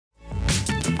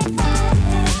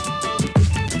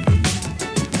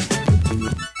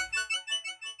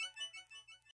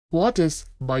What is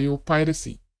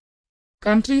biopiracy?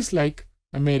 Countries like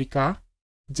America,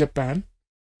 Japan,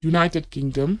 United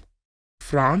Kingdom,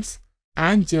 France,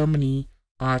 and Germany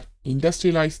are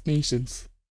industrialized nations.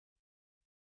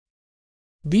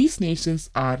 These nations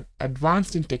are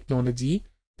advanced in technology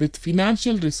with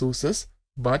financial resources,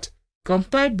 but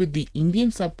compared with the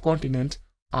Indian subcontinent,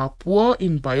 are poor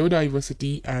in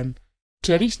biodiversity and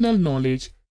traditional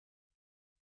knowledge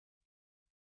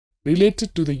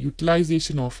related to the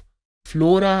utilization of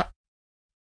flora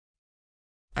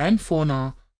and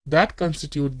fauna that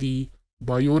constitute the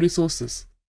bioresources.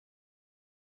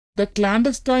 The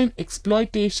clandestine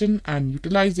exploitation and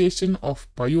utilization of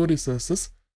bioresources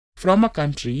from a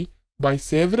country by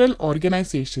several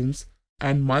organizations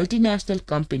and multinational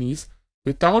companies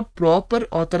without proper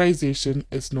authorization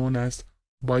is known as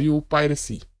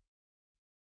biopiracy.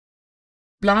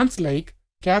 Plants like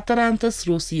Catharanthus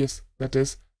roseus, that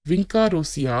is Vinca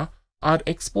rosea, are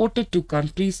exported to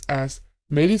countries as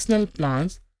medicinal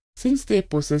plants since they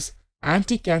possess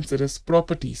anti-cancerous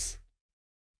properties.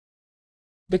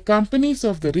 The companies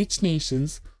of the rich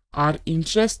nations are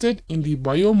interested in the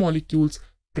biomolecules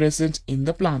present in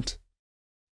the plant.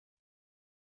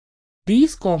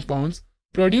 These compounds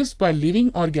produced by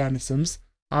living organisms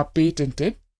are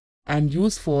patented and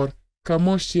used for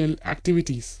commercial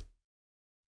activities.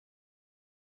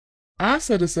 As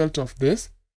a result of this,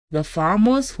 the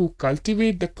farmers who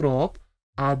cultivate the crop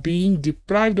are being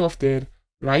deprived of their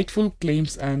rightful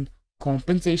claims and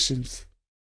compensations.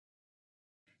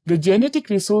 The genetic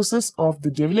resources of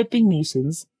the developing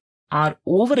nations are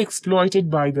overexploited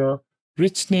by the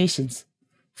rich nations.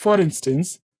 For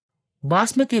instance,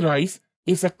 basmati rice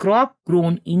is a crop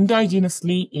grown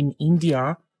indigenously in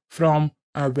India from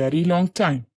a very long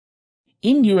time.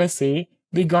 In USA,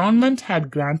 the government had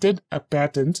granted a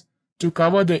patent to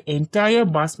cover the entire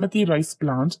basmati rice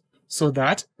plant so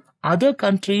that other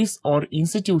countries or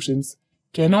institutions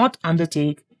cannot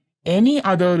undertake any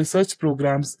other research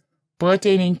programs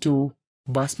pertaining to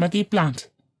basmati plant.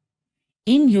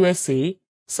 In USA,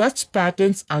 such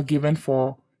patents are given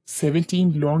for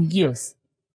 17 long years.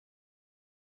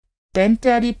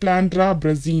 Pentadiplandra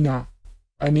brasina,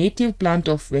 a native plant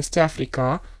of West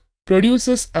Africa,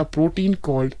 produces a protein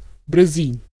called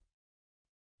brasine.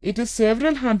 It is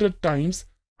several hundred times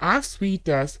as sweet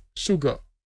as sugar.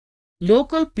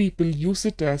 Local people use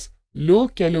it as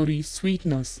low-calorie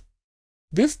sweeteners.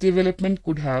 This development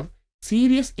could have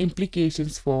serious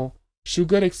implications for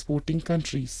sugar-exporting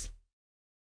countries.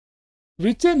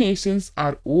 Richer nations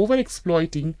are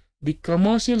overexploiting the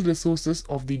commercial resources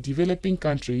of the developing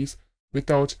countries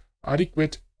without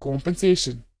adequate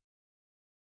compensation.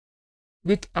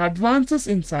 With advances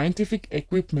in scientific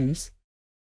equipments,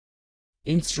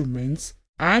 instruments,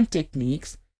 and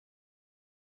techniques,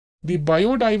 the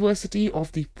biodiversity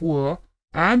of the poor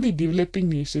and the developing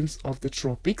nations of the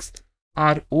tropics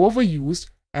are overused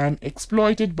and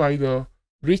exploited by the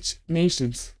rich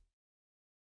nations.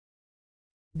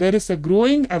 There is a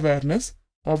growing awareness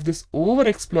of this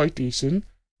overexploitation,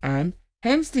 and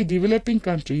hence the developing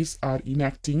countries are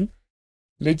enacting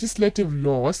legislative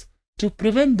laws to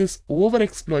prevent this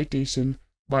overexploitation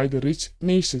by the rich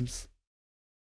nations.